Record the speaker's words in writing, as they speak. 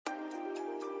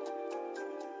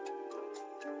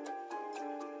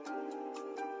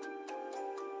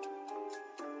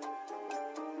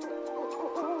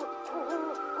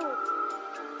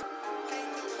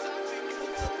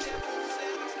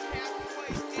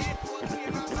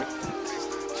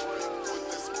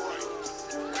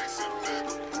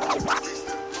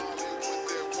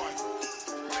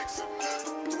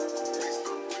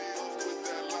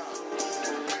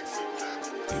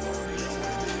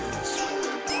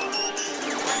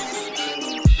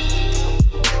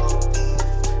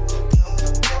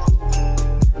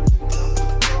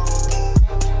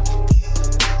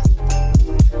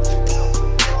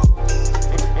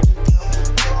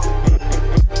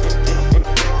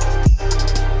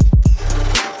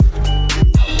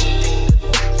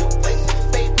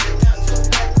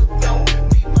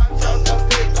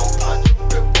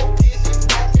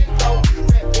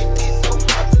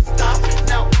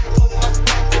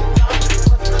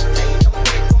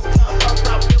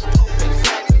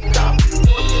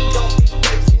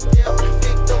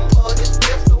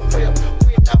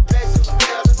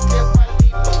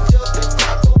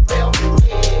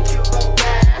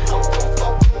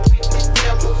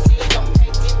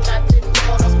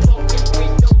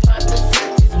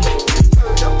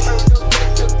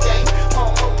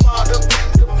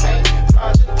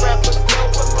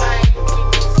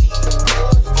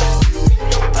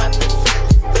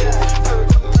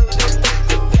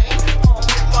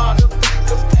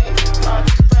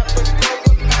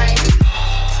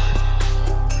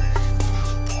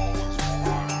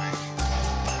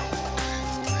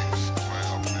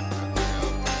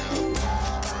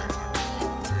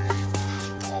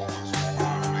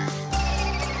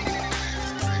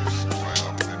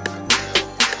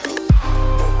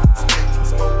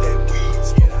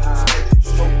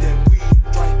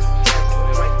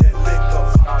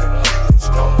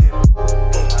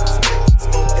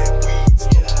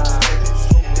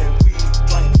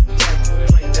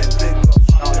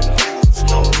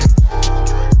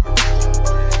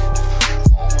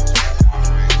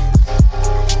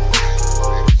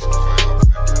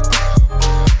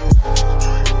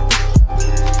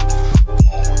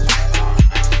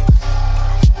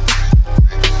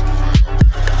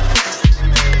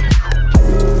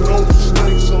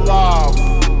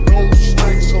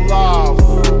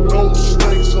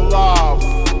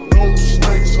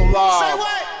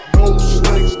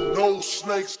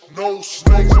snakes, no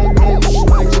snakes, no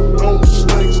snakes, no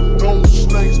snakes, no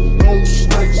snakes, no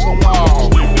snakes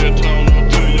allowed. Stick that tongue up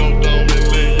to your dome and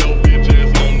lay your bitch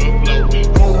ass on the floor.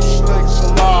 No snakes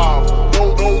allowed,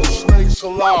 no snakes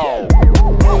allowed.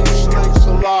 No snakes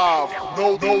allowed,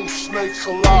 no snakes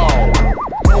allowed.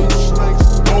 No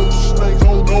snakes, no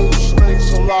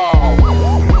snakes allowed.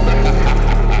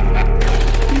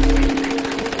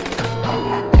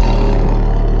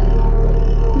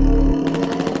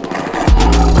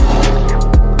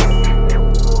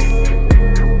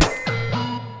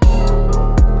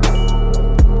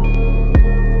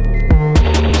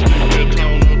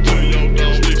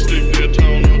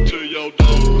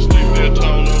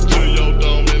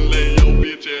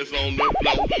 On the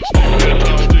floor.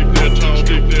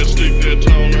 Stick that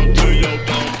tone up to your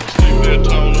dome. Stick that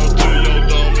tone up to your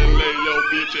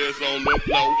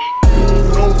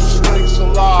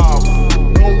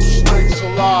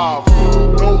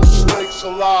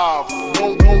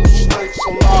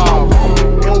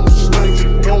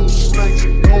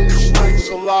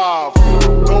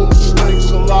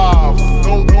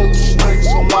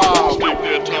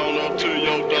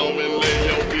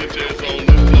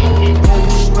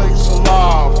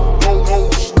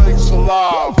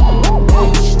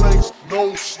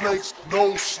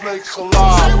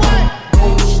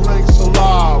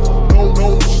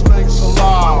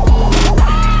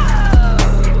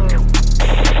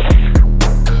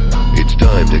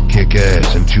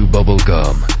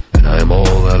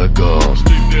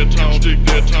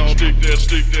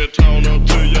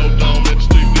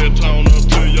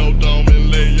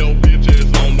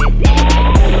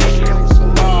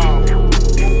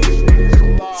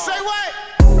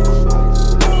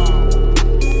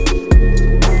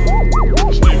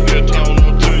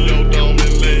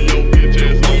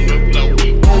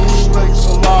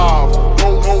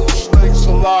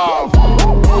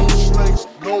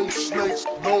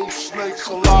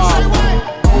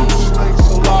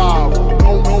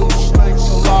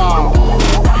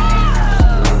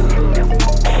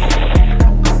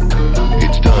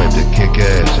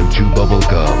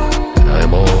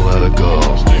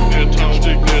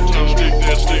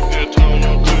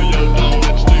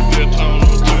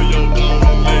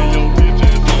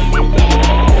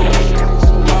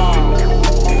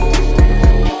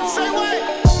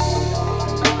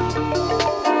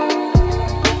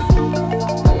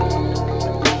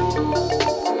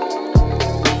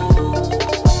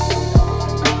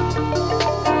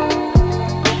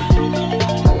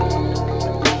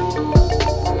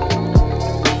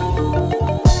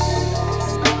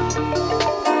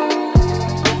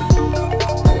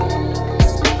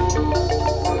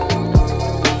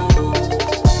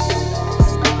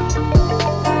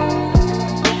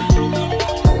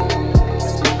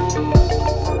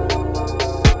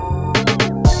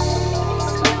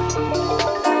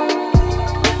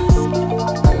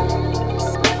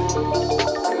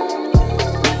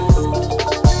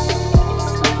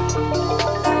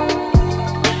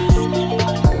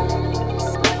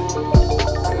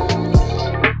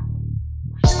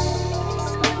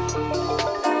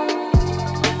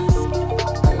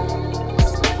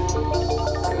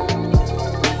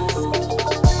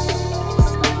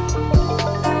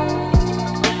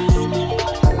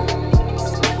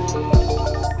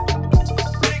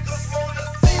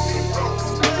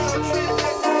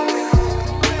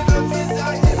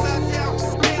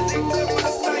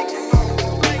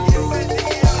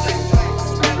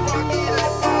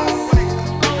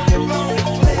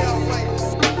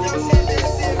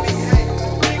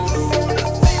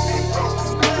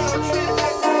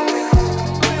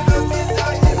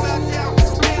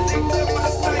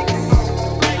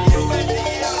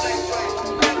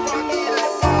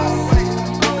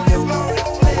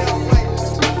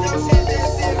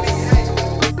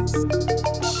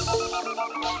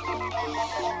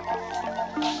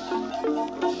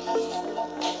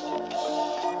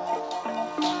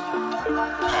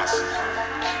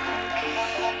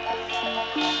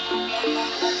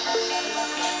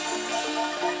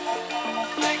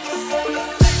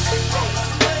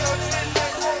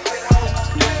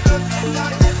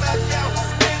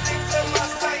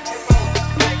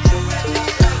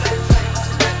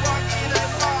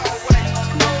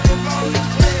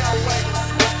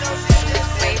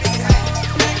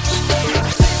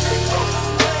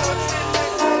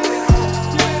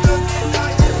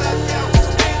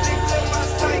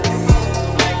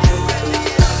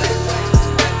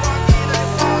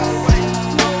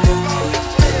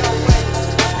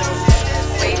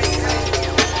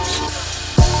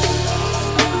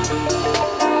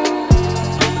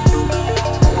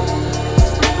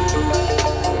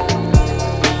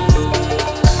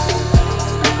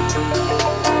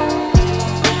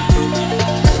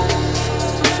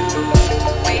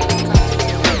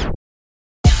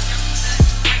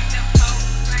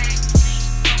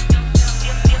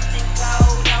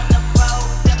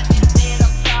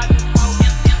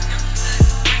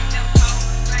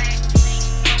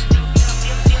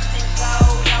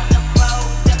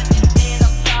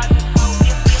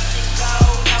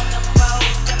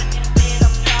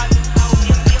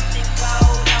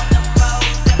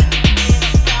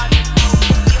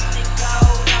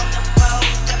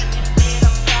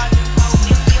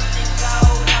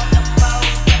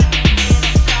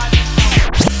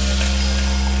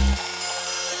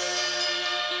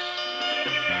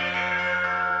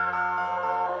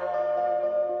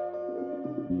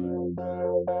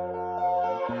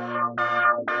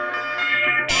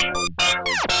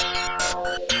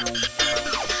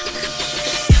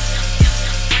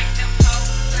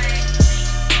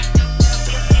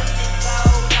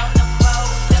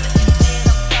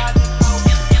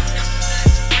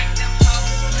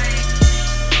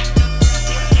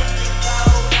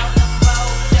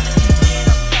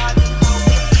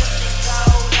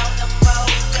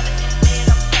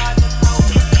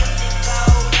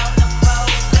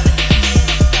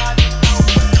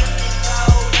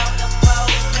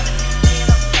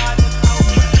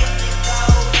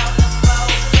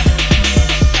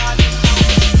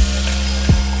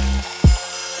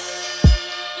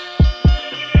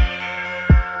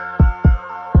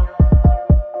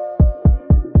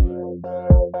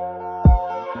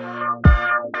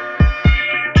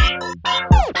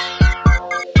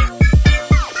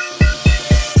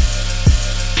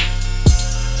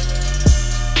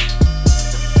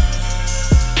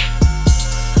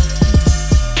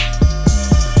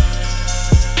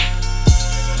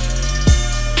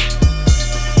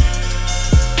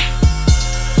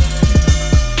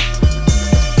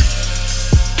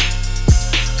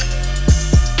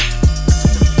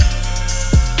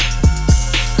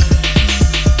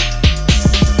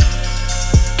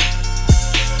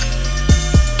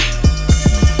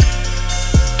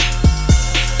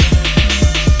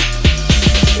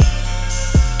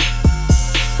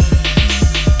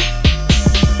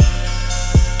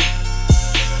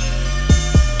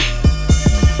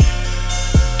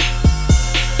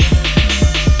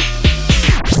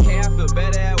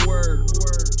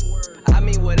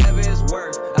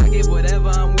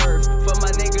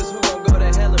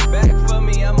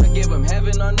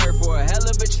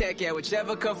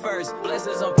come first.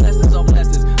 Blessings on blessings on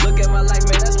blessings. Look at my life,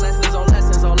 man, that's lessons on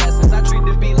lessons on lessons. I treat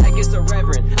the beat like it's a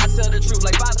reverend. I tell the truth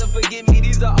like, Father, forgive me,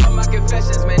 these are all my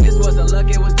confessions. Man, this wasn't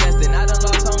luck, it was destined. I done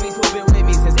lost homies who been with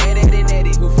me since Ed and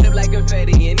Eddie, who flip like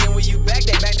confetti. And then when you back,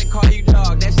 they back to call you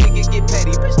dog. That shit can get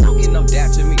petty. Bitch, don't get no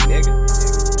dap to me, nigga.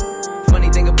 Funny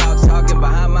thing about talking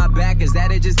behind my back is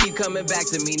that it just keep coming back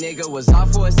to me, nigga. Was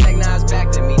off for a sec, now it's back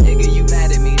to me, nigga. You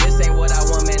mad at me? This ain't what I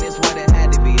want, man. This what it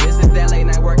had to be. This is that late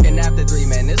night working after 3,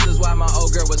 man. This is why my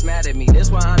old girl was mad at me. This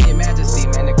why I'm your majesty,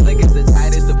 man. The click is the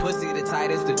tightest, the pussy the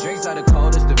tightest, the drinks are the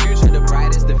coldest, the future the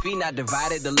brightest, the feet not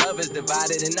divided, the love is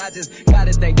divided, and I just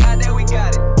gotta thank God that we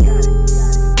got it.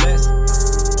 Bless.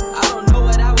 I don't know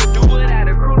what I would do without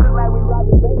a crew. Look like we robbed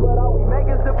the bank, but all we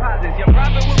make is deposits. Your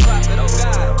profit will profit, oh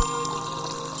God.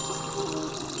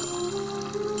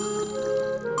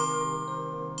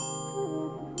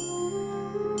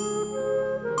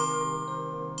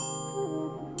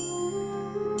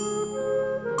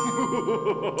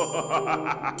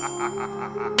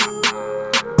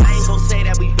 I ain't gon' say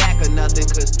that we back or nothing,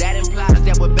 cause that implies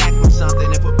that we're back from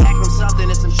something. If we're back from something,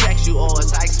 it's some checks you owe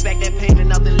us. I expect that payment,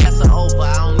 nothing less or over.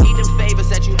 I don't need them favors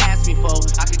that you asked me for.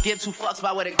 I could give 2 fucks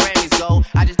about where the Grammys go.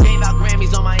 I just gave out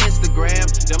Grammys on my Instagram.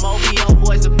 Them OVO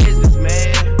boys are business,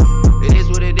 man. It is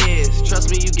what it is. Trust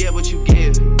me, you get what you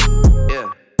give. Yeah.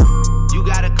 You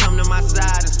gotta come to my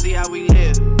side and see how we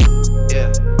live.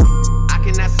 Yeah. I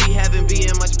cannot see heaven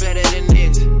being much better than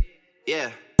this.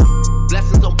 Yeah.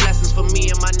 Blessings on blessings for me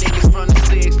and my niggas from the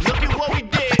 6. Look at what we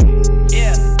did.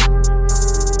 Yeah.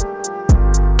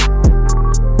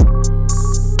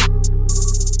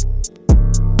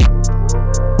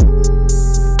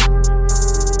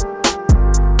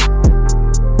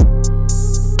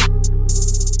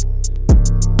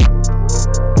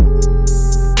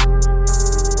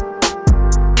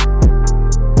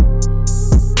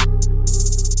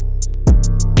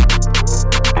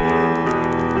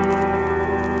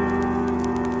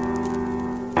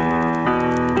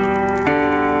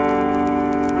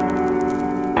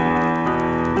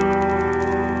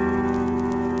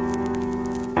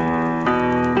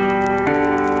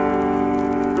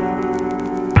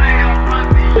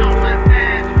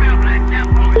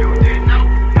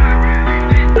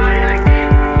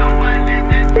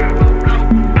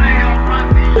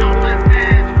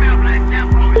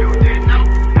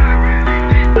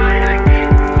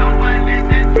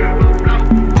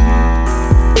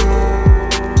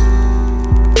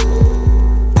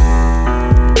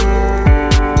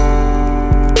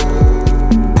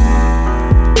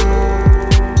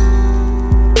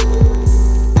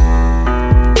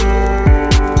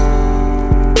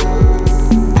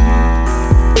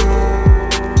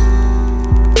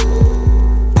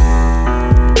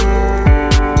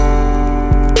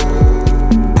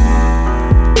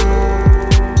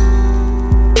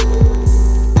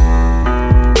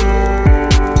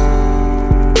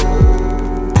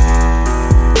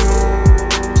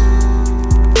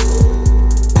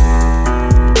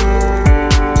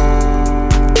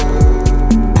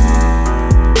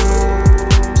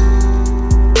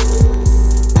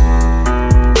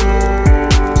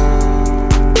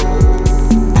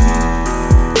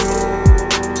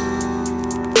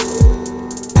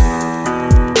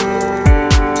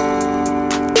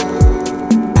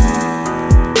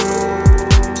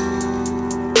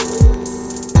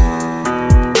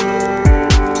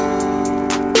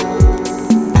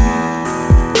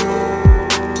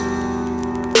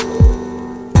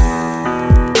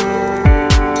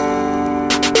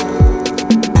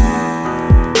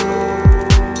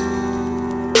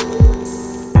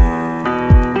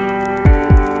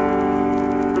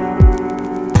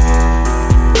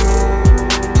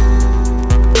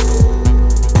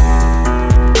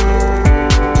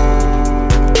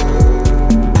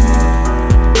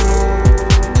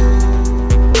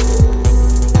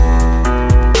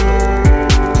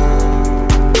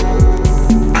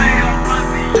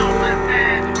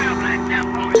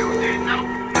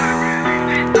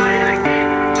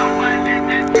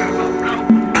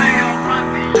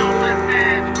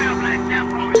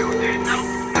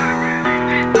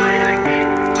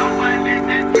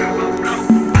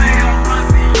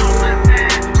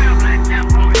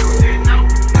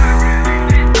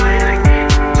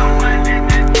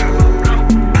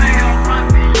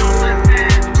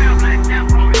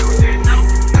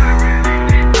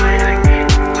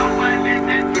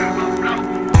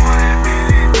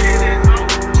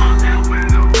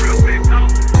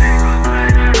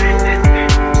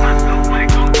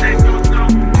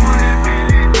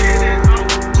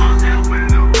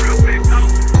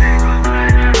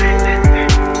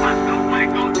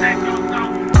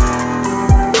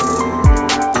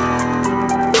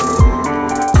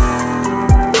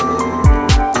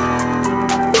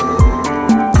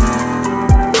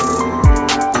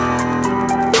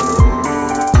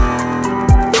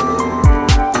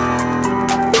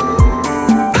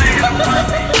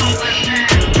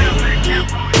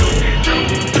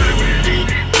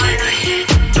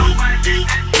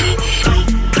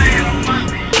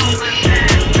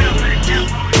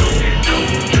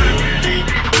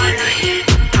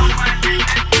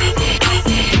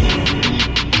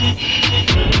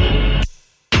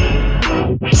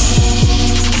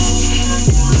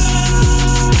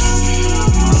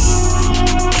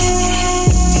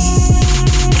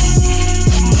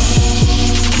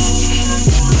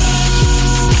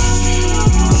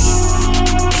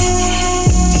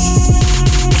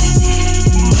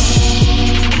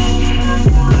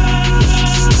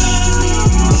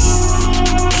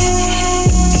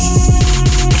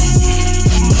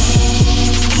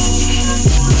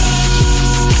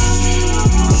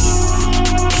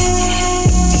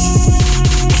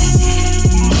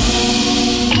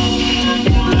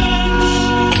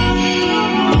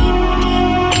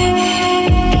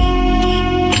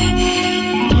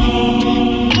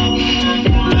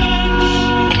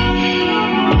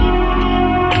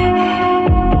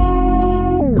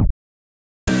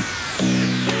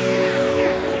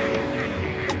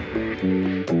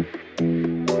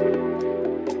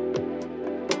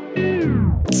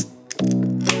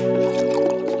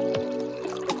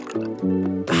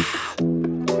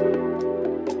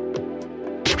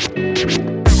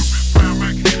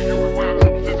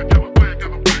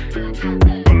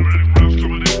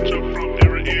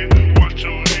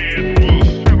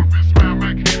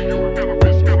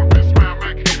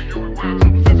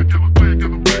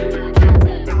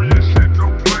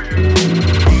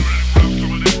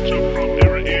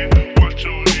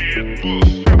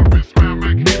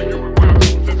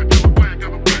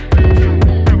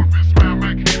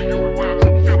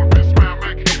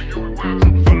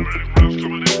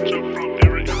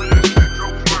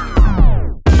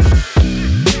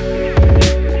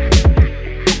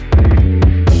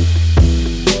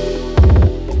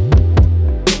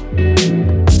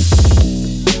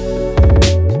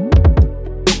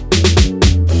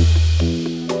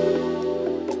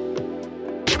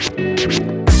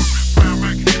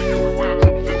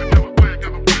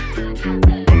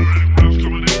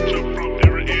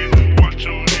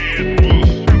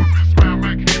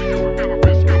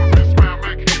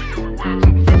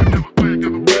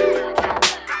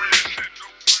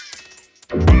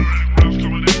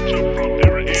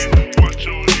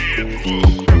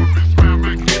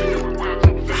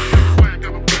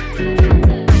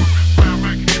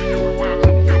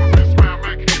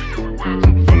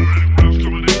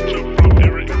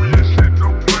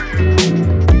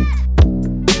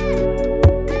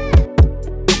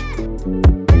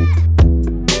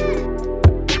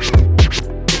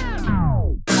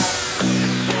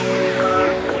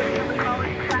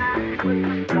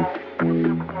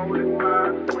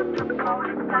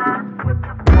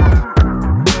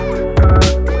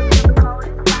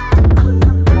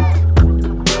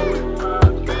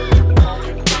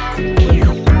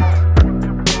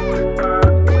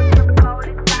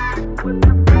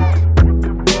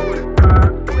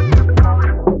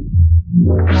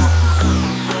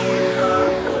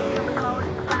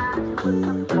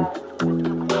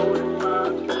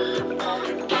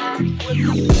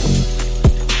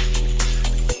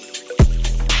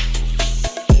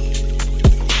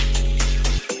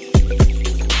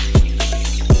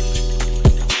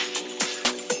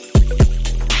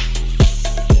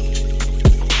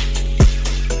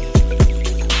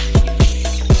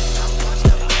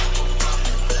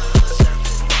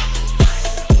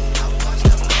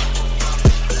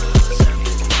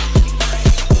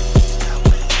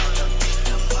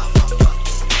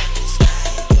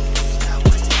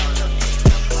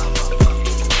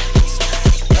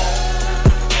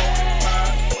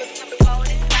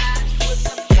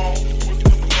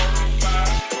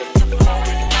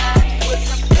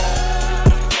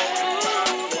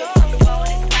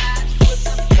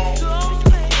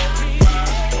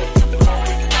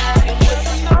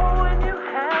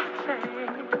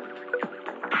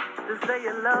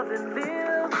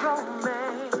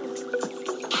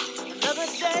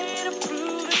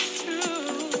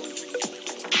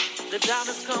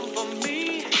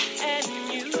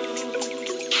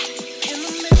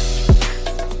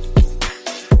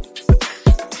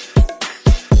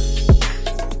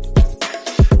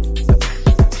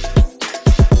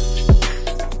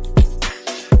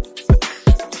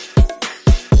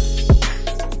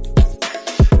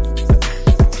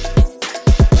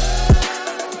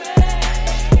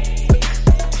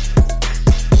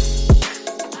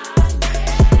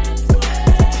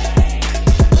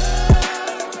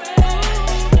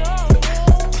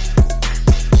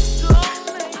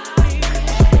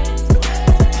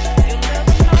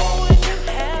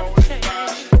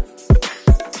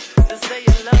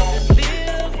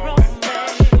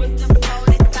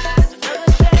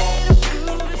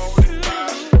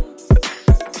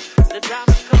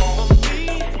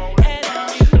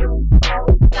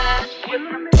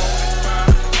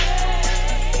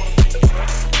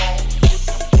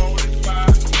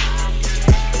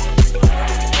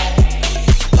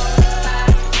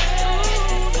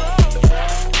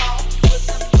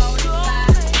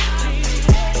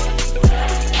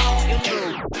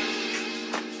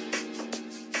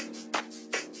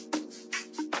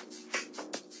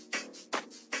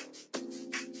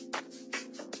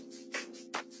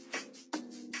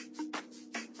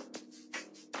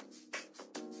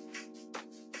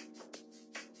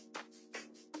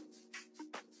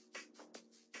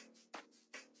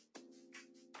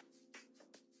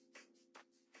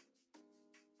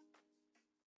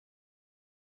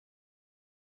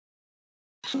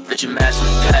 Rich and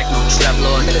massive pack, no trap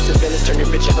lord. Minutes of business, turning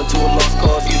rich up into a lost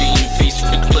cause. Beauty and feast,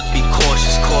 with the clip, be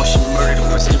cautious. Caution, murder,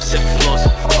 person of seven flaws.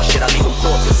 Oh shit, I leave them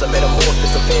corpses, I'm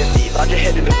metamorphosis, I'm fancy. Larger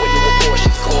headed than when you were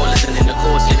portions. Core, listen in the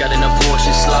course, you got an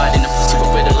abortion. Slide in the pussy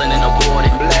with riddling and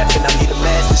aborted. I'm laughing, I need a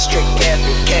mask, straight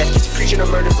caskets. Preaching a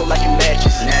murder so like it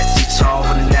matches. Nasty tall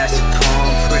with a nasty palm.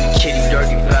 Pretty kitty,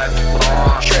 dirty vibe,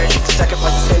 bomb. Tragic,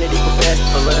 sacrifice insanity for best.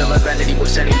 A little my vanity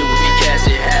was sending to be cast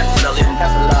it half. But I leave him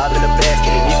half alive in a basket.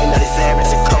 Even out his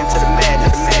average and come to the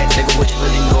madness. Nigga, what you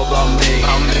really know about me?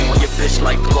 When your bitch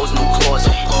like clothes, no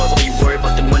closet. Or you worry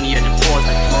about the money and the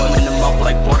deposit. I'm in the mouth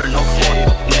like water, no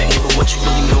floor. Nigga, what you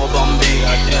really know about me?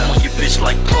 When your bitch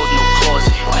like clothes, no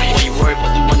closet. Or you worry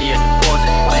about the money and the deposit.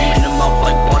 I'm in the mouth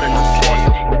like water, no floor.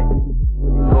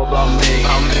 Know about me?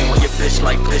 When your bitch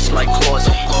like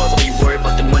closet. Or you worry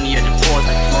about the money and the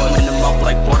deposit. I'm in the mouth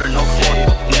like water, no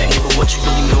floor. Nigga, what you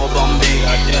really know about me?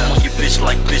 When your bitch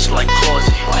like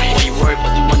closet. Or you worry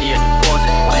about the money and the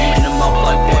deposit. I'm in the mouth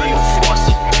like water, no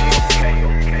faucet.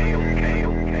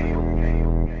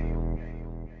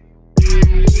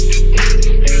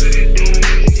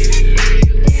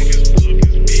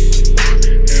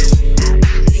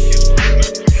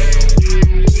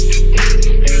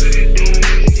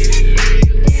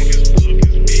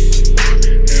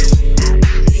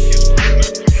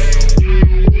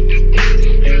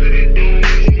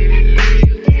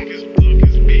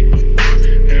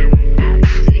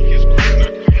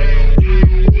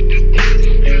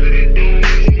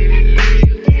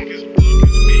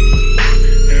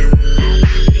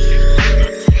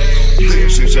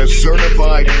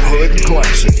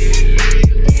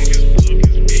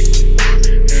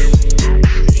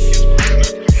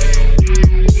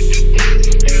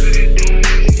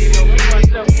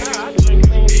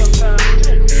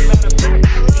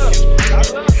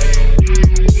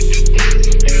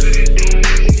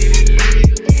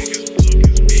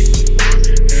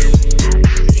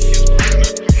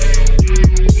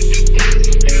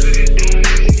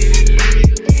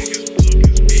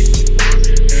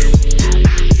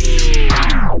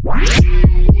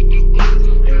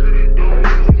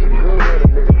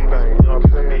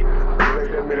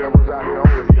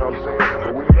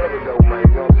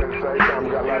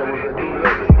 somebody with a new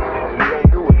level. We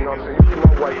don't do it, you know what I'm saying? You see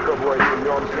my white cup right here, you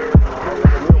know what I'm saying? I like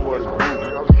a real one, you know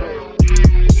what I'm saying?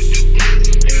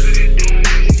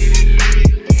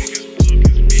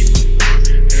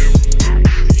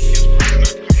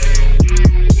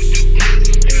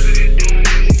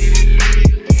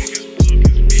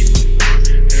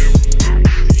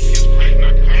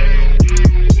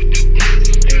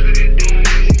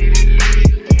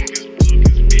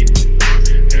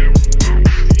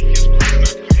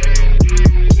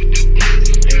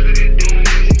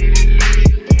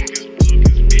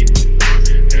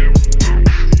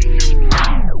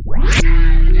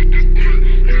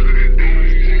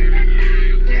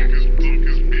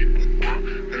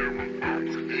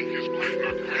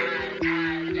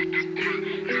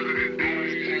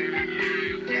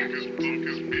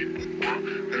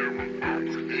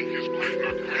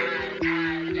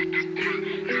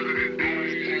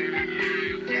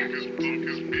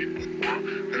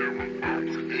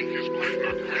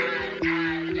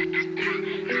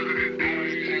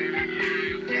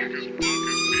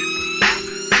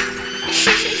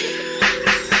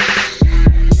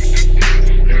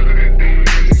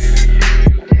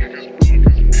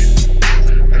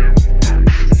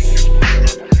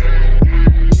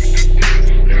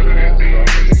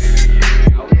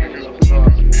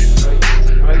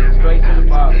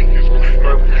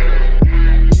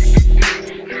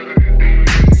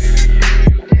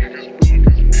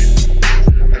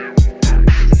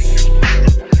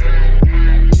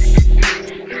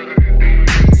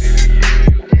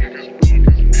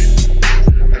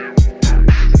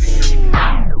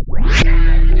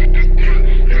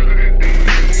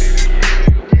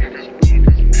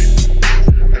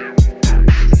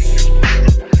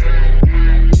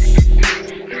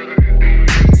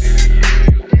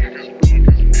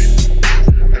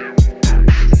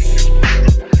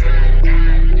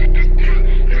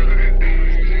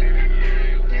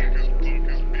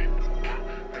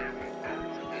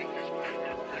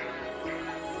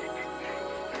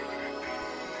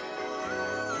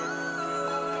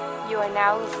 You are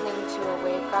now listening to a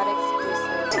Wave God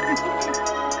exclusive.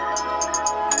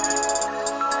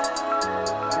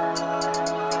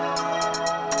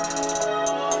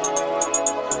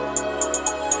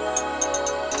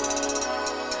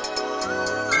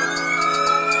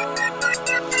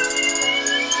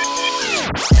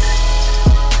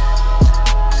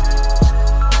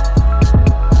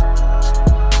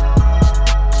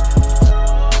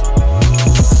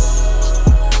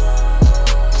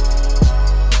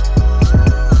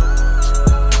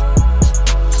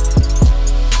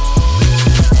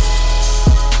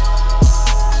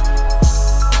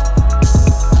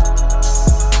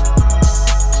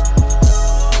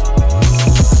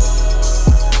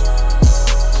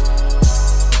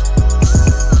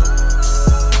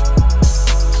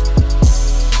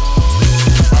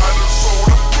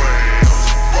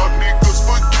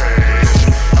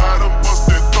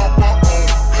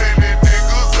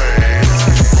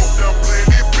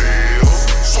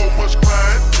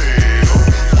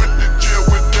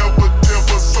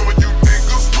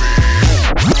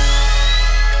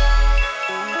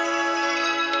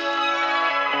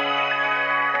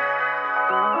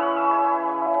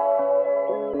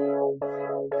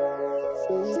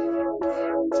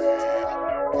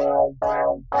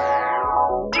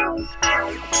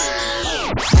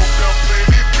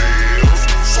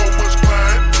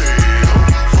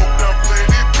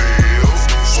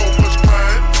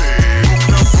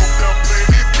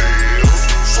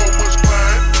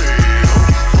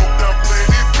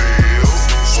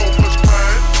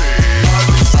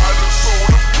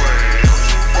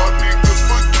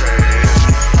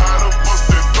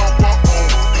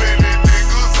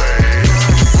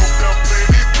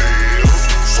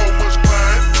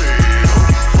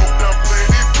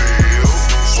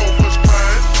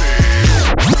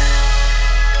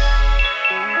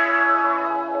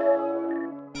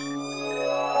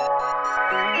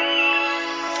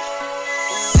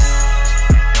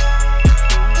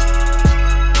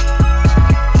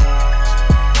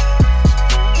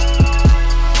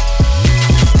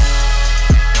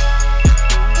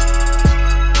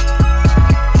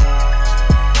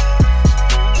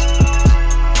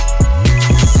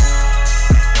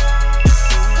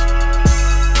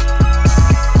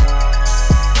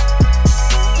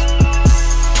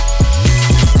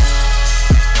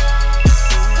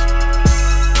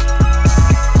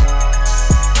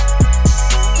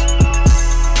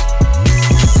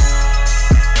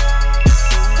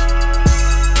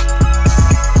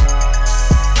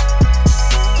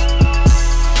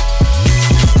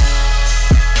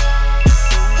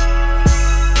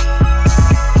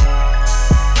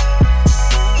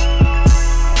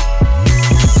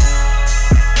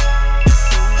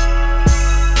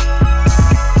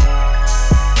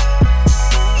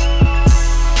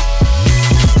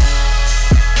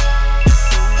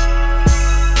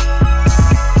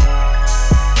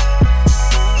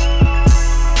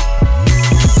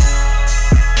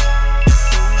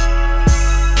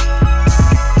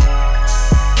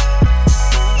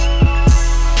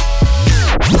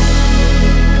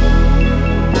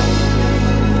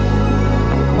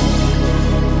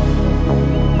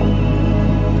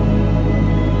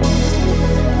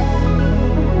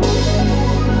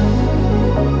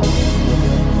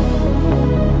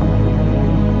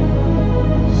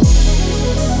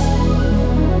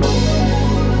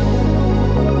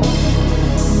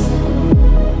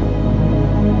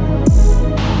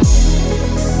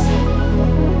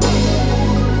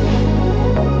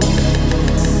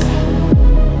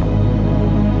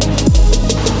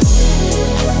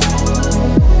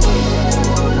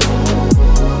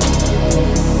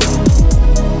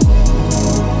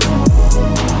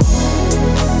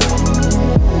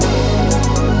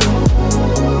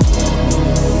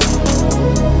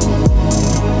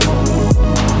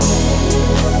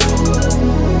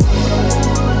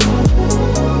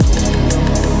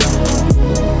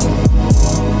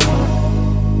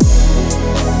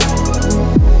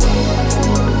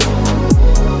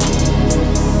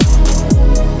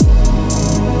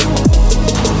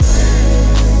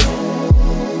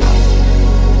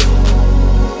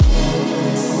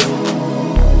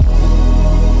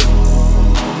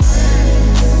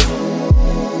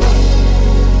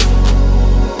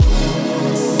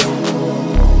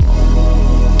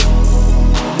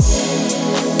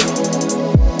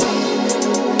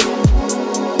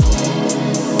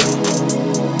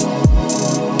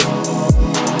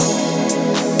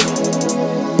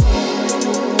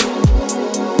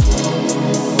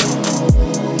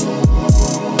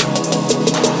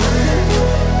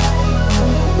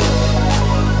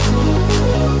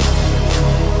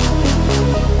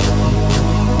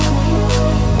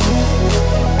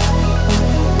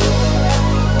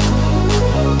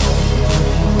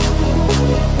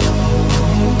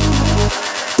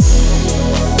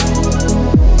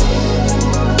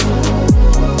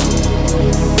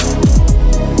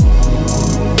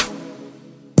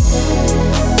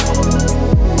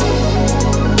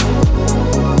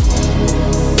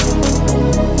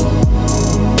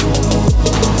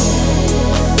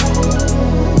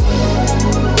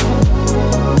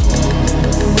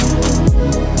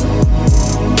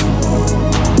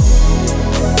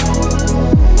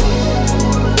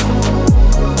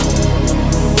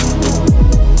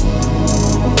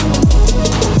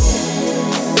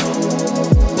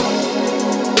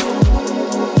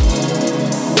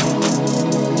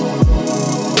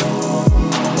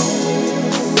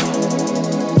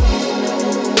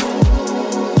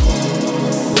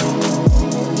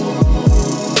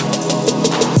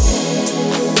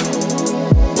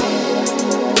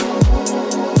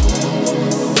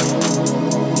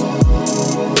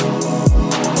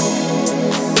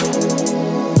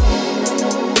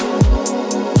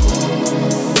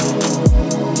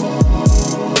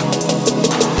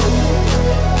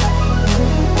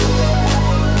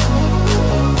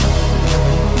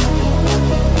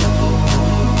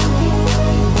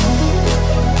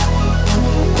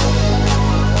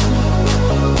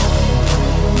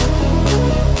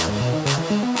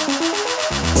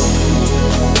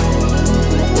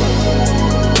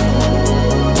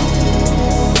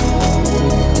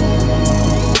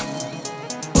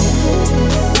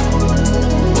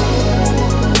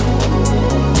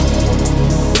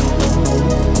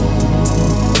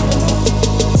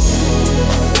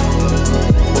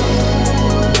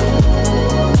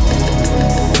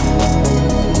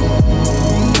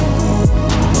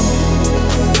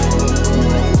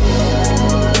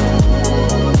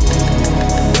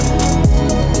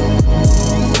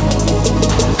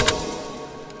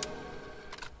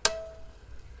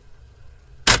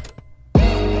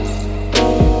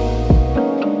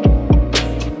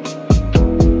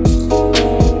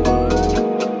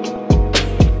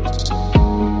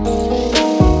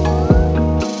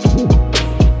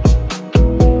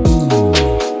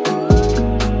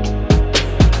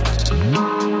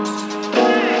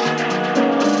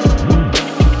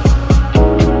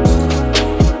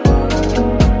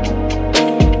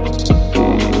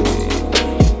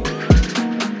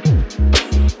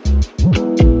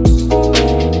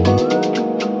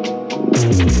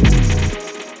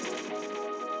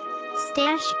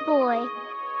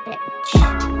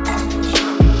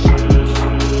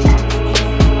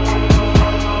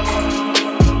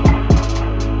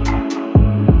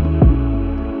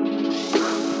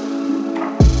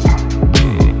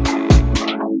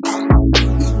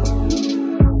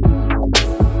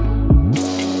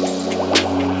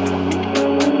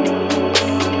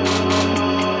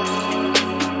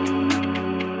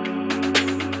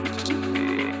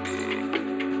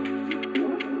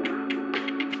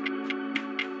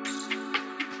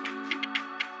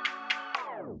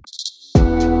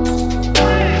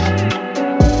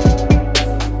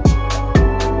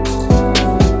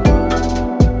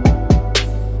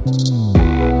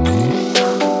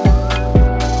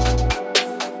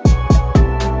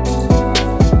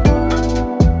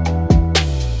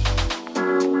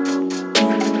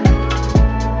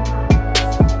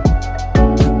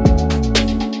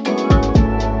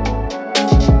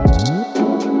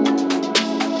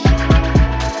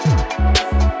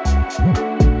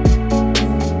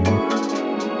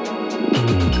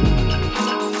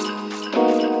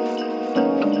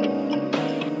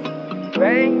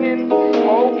 Swinging,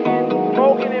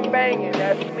 smoking and banging,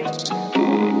 that's me.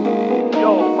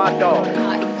 Yo, my dog.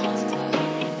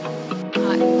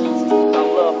 I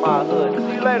love my hood.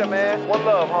 See you later, man. One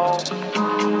love, home.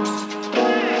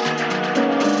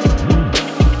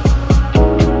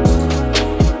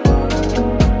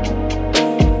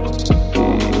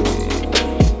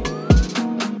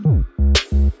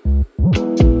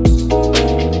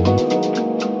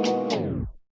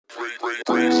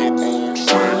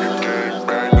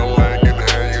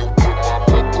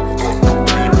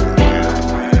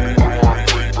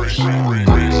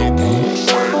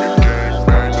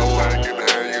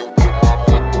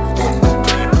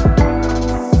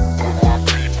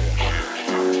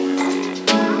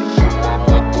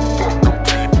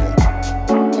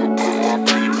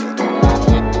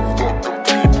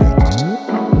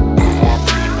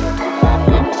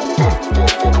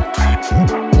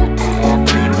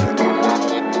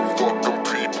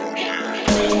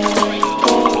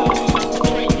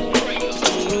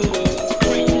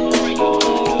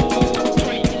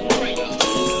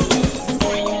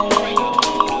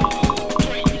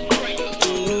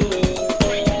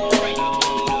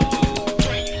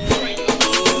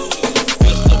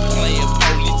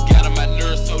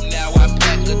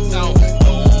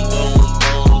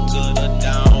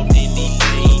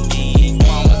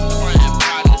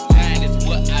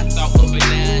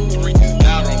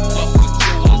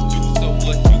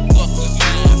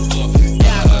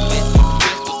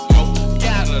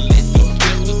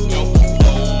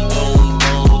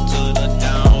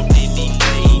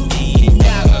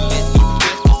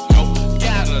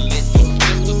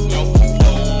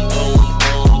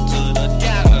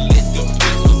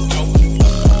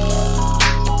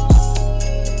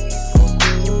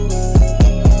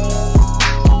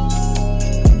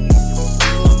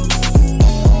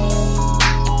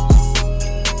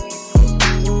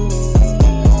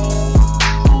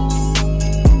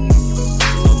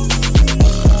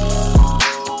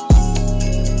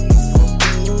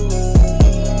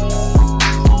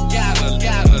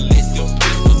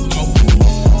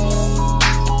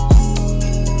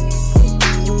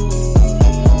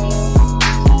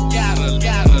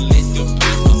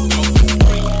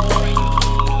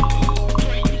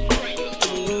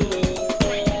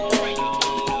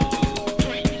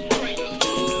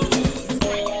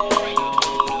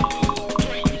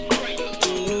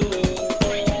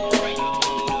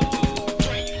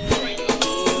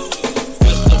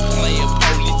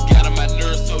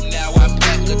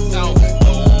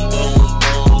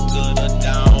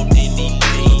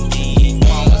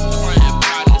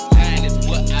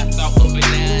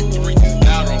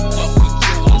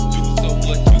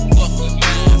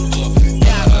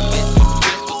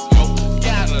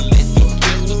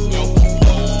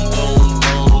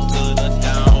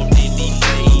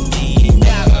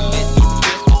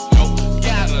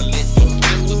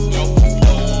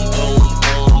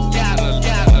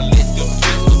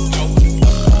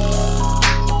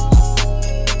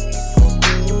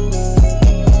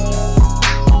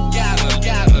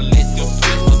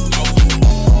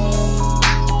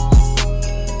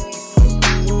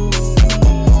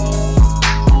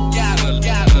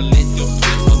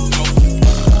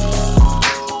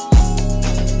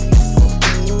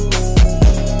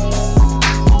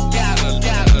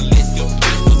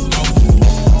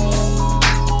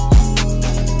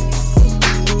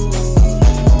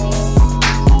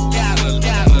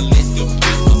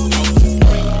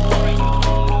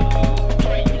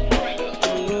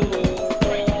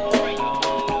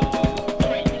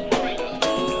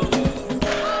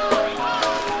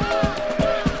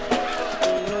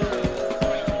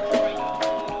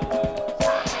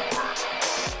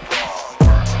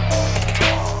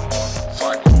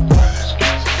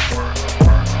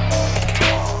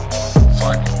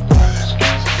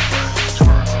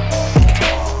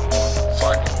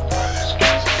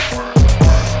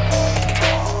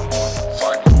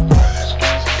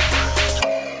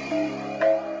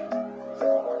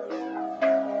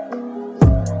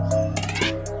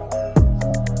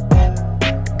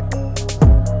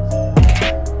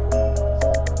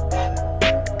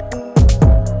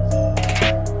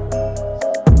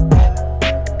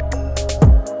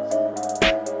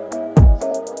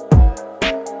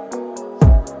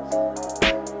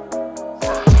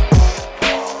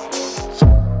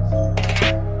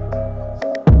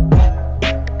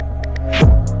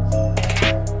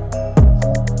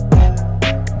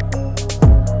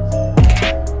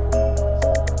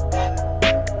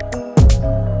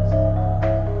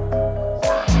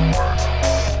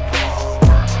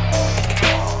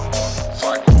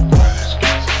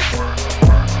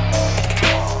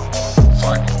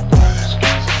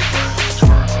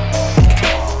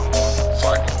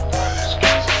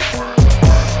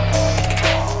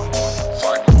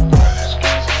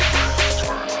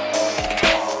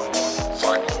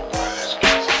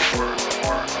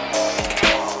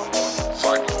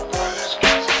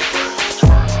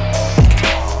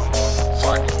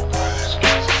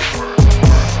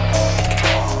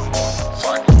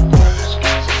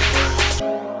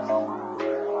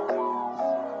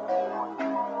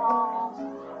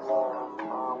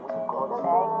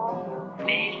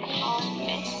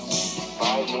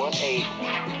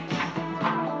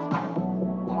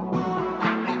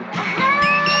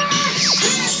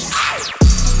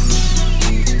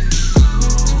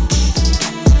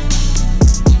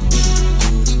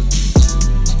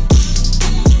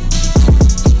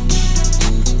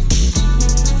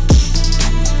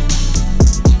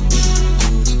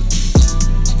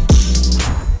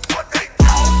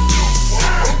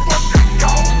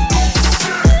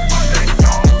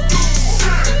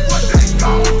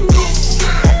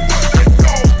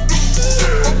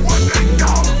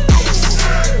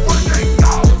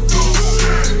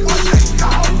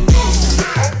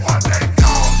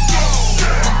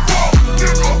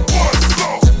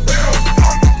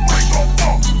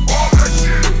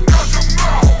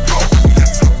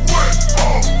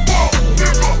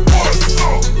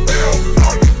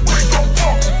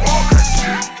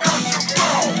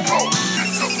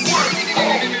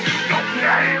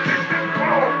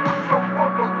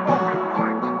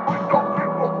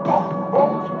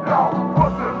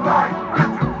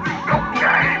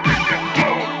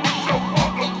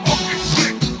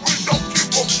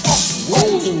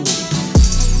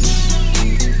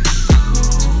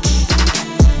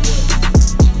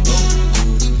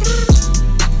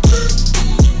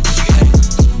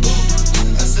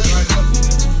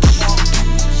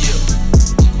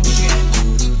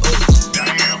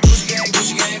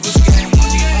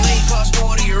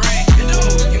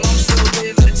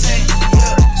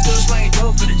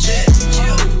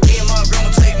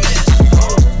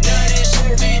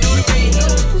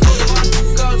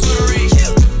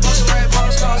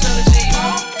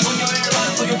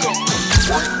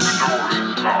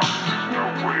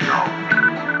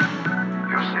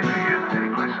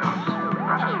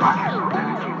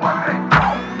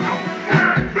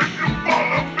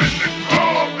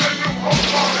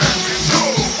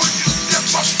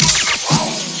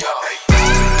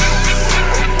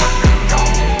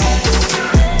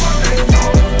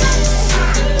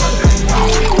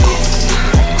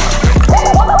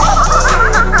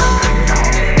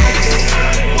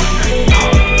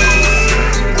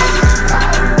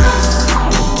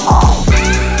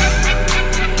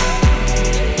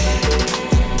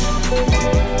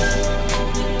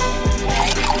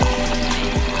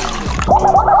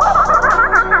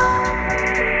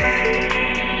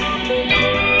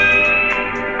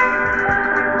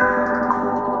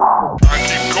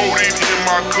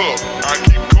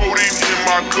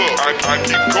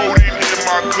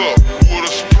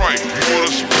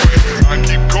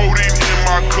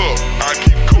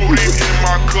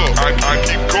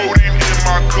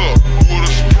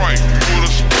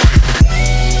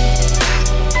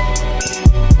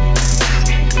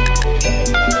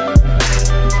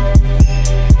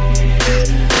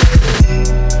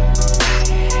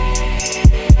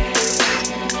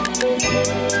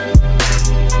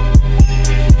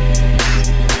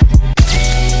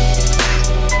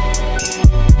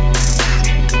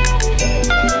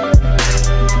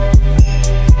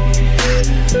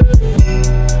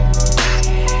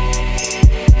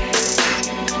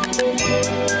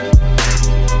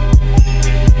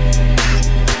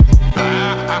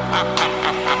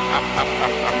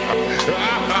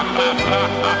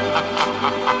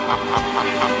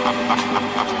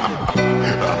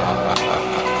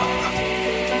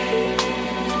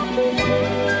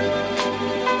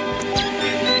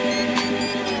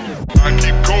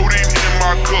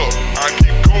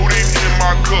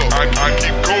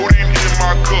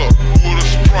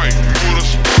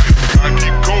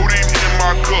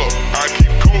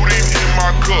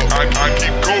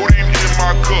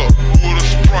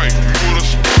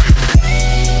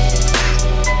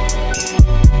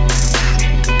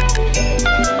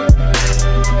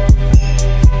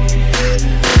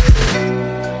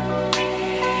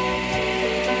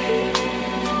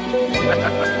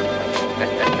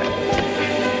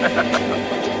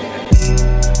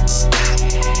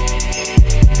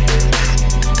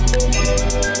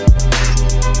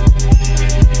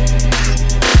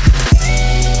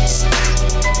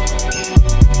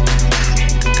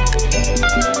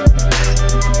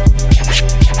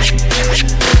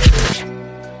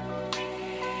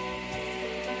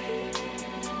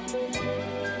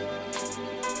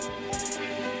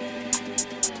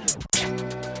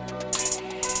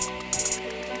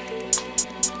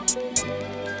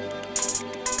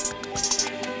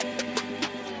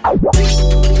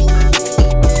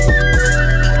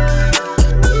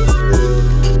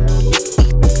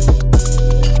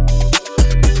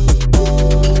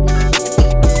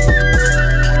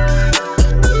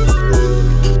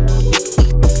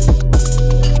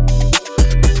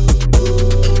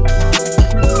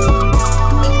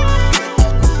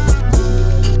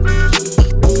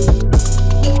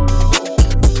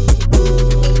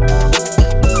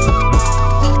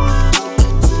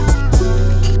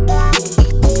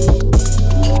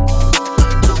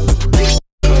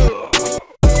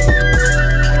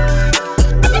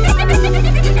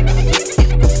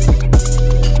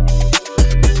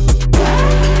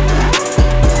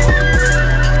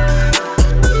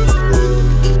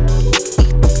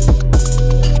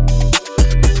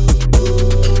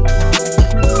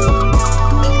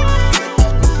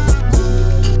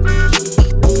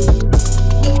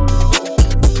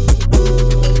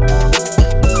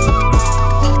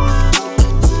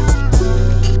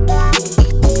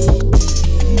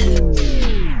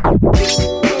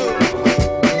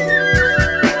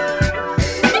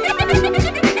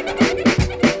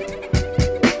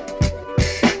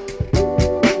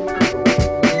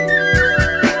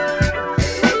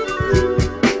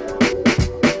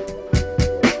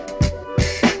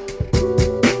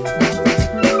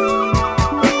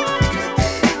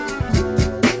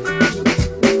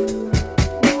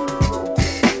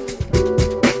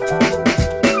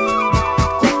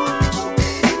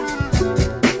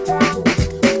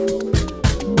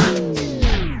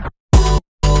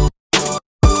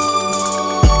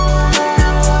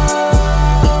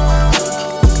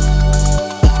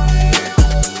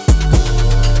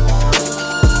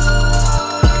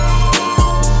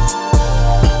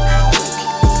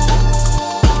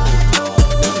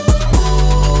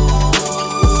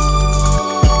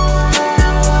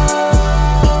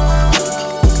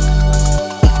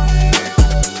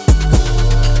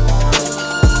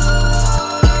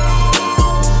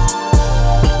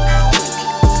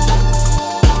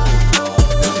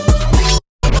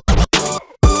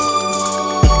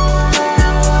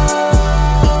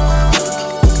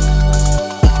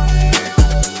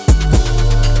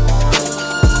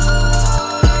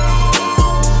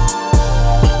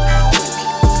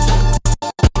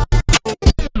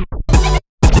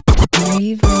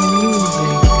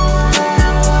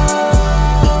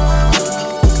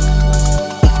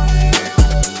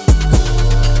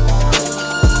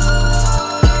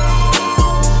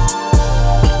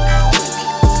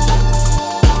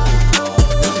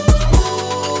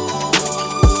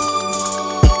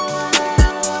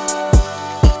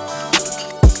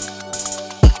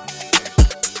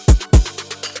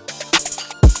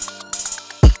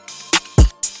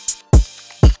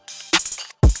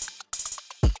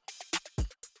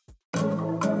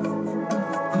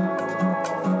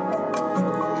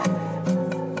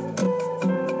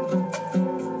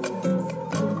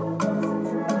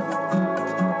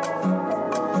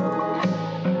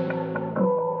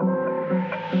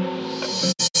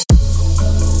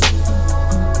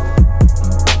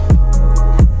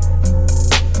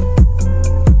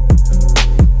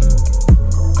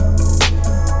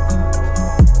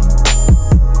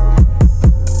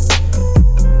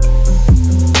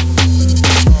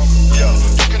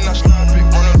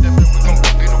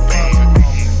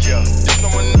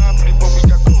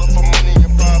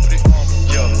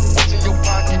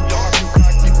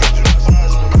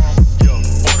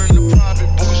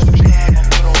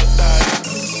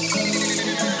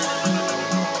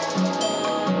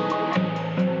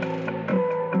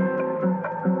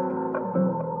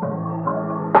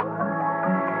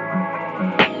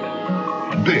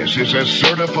 This is a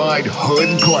certified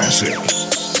hood classic. You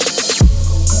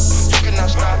cannot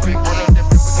stop it, run up that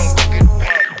bitch, we gon' go get a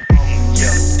pack.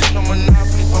 Yeah, there's no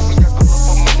monopoly, but we got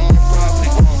colorful money and profit.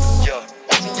 Yeah,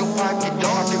 what's in your pocket,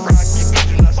 dog? Get rocket,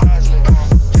 bitch, you not seismic.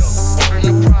 Yeah, order in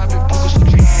the private, book us some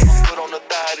cheese, put on the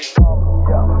thotty.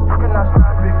 Yeah, you cannot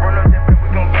stop it, run up that bitch,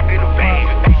 we gon' go get a bag.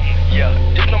 Yeah,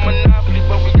 there's no monopoly,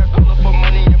 but we got colorful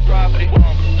money and profit.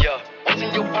 Yeah, what's in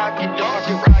your pocket, dog?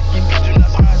 Get rocket, bitch, you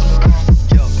not seismic.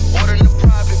 Yeah, order in the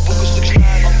private, book us some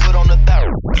cheese, put on the thotty.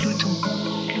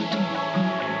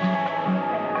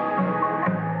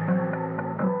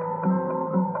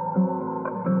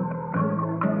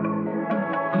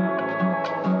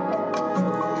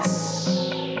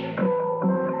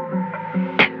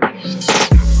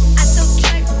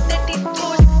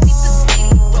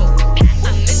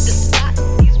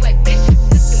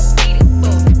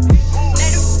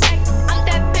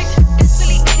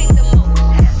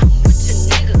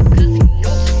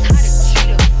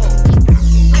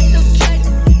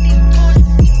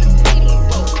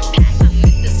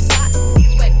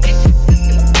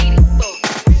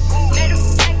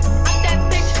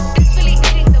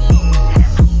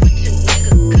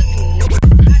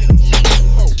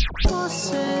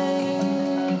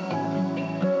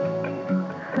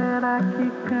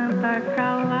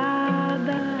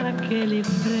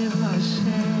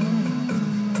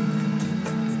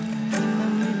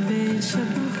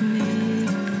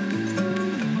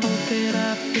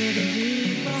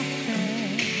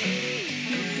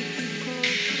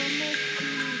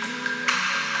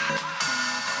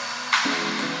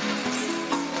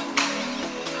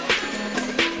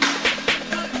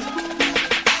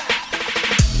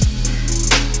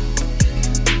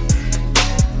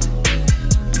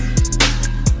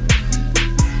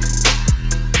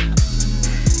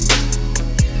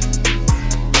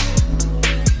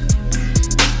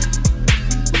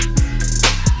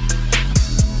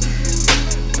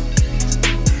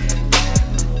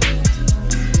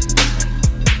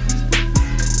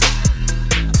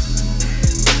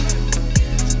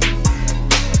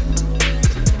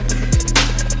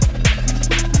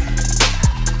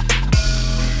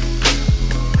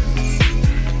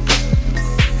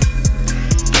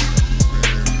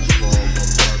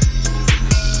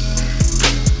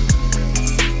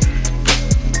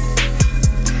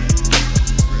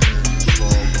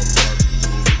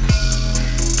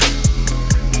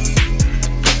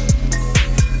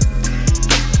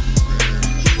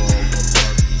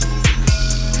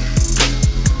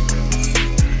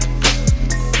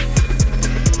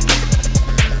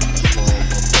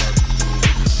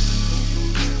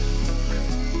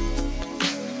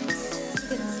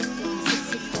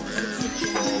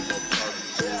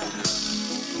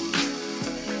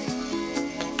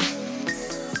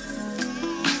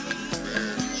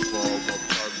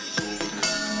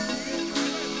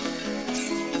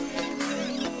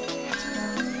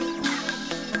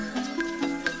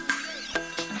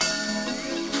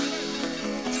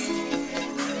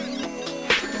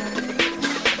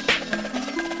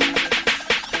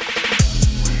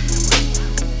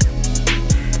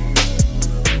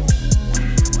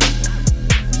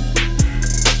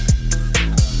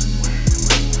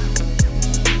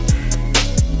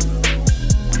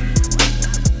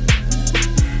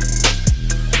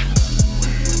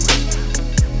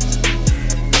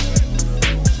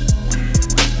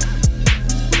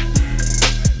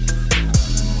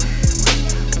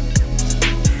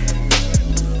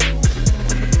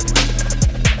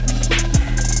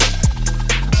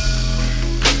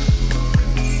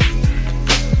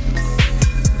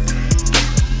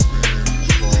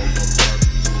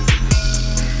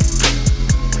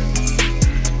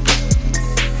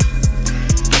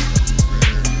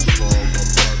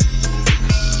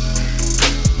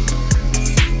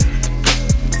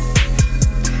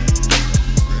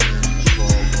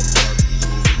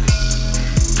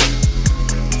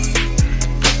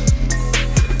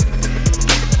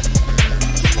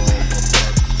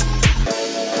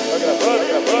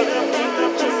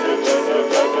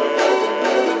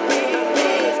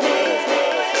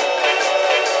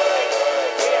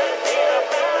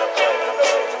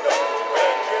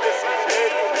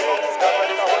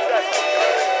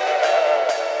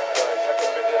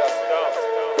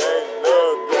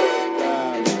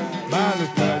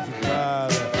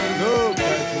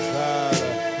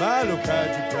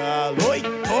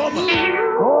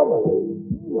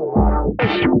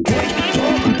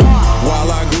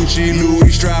 Gucci,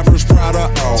 Louis, Strappers,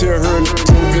 Prada, oh. Tell her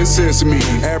open sesame.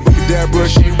 Abracadabra,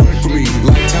 she work for me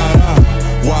like ta-da.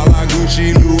 While I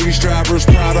Gucci, Louis, Strappers,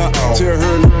 Prada, oh. Tell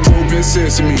her open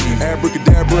sesame.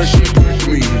 Abracadabra, she work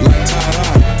for me like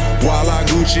ta-da. While I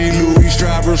Gucci,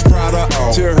 drivers, Prada,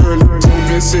 oh. Tell her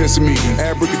open sesame.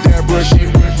 Abracadabra, she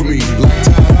went for me like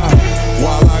ta-da.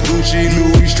 While I Gucci,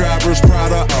 Louis, drivers,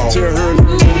 Prada, oh. Tell her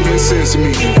open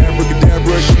sesame.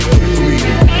 Abracadabra, she went for me.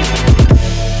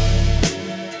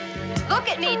 Look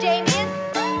at me, Damien.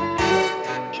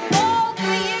 It's all for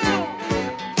you.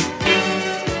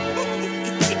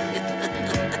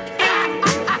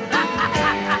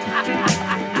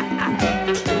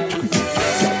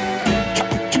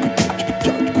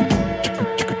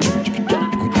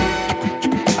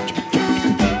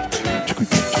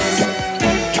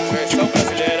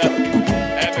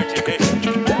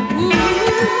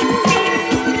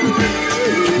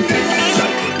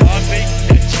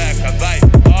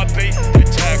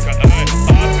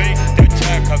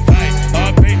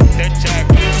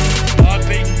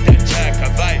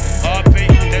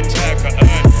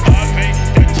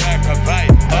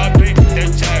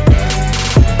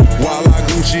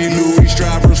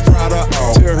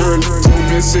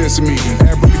 Sesame,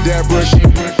 abracadabra, she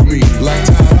went for me like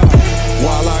ta-da.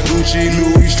 While I Gucci,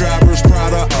 Louis, drivers,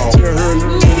 Prada, oh. Tell her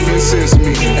open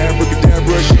sesame,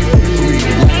 abracadabra, she went for me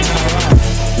like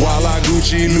ta-da. While I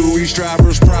Gucci, Louis,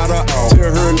 drivers, Prada, oh.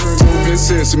 Tell her open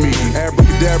sesame,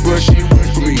 abracadabra, she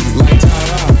went for me like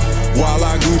ta-da. While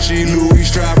I Gucci, Louis,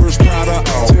 drivers, Prada,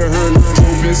 oh. Tell her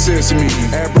open sesame,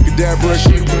 abracadabra,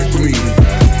 she went for me.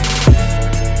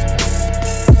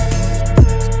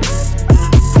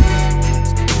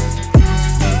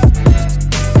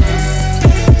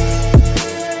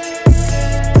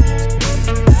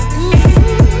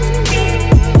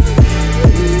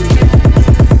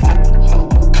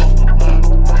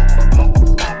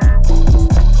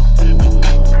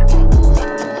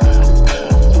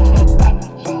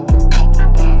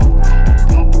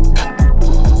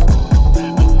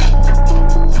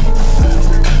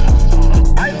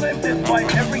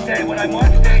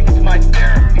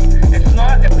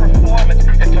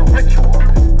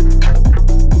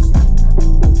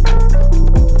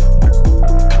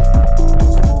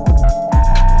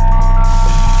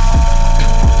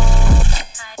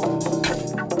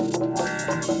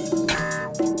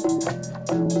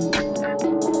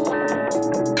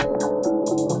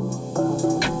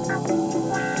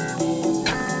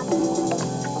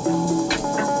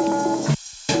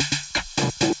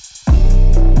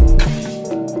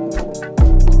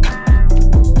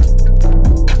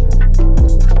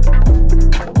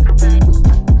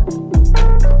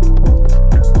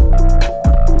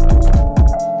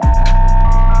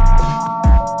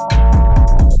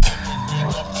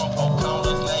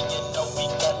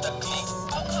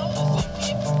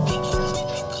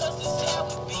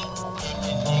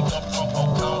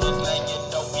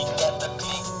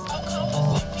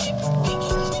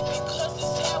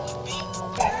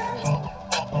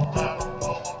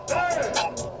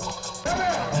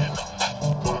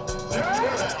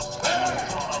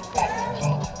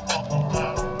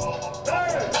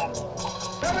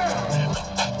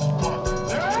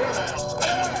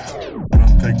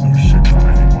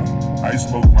 I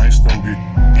smoke my stogie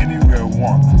anywhere I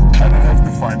want. I don't have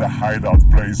to find a hideout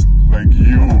place like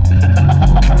you.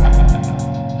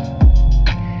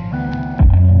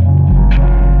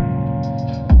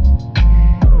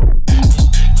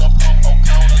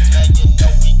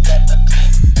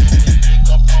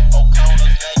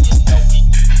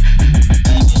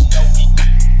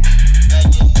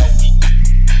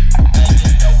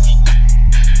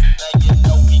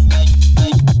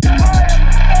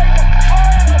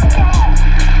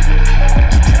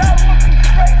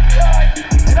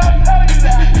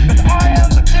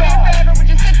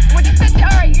 Would you sit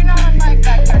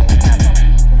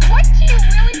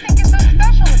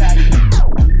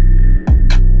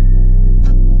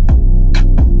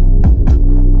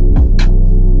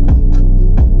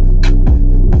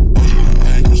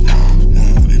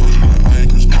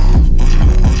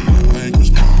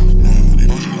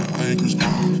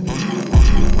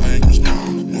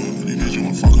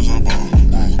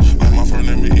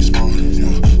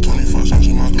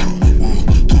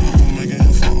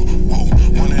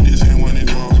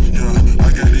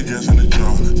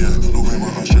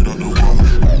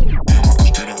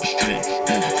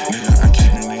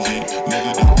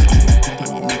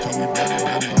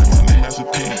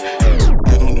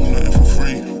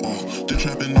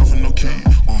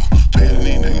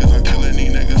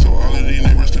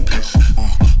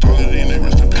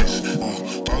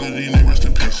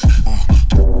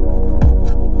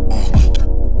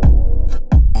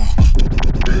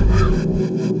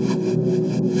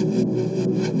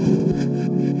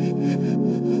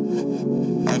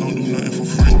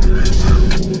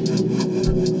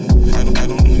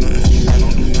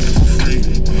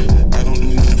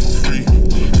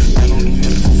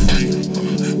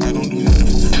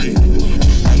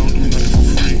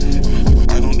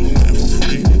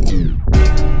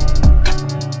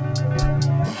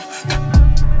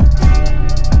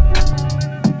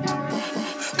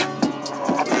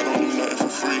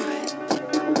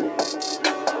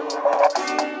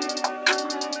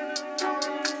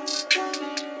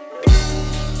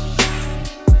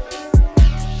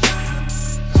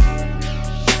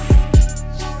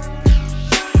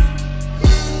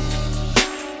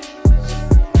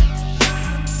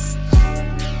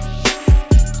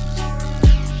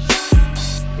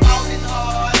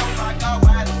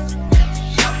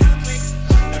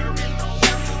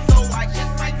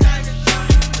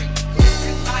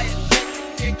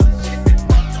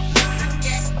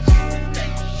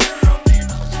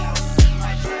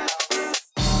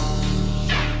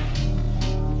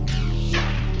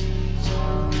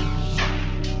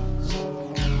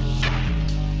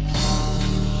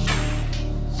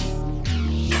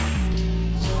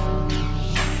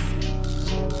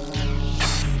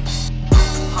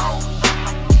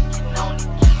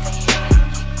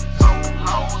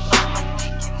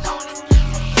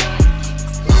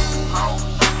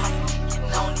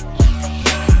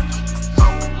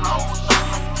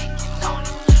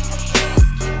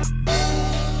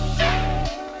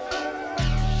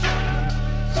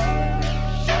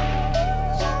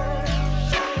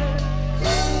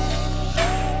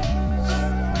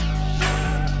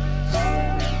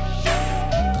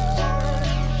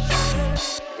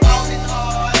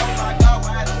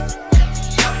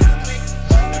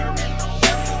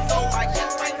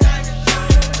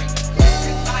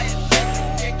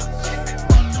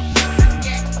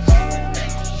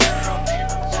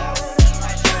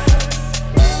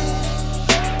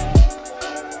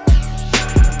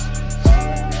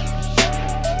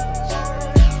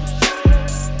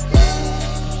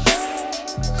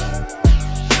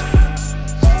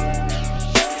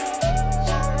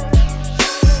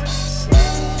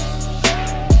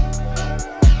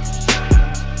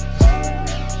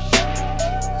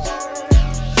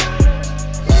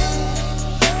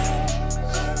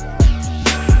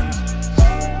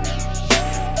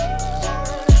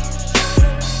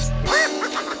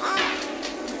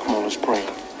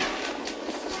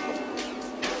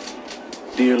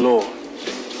Dear Lord,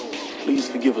 please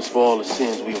forgive us for all the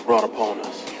sins we have brought upon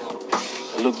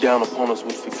us, and look down upon us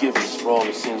with forgiveness for all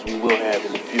the sins we will have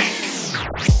in the future.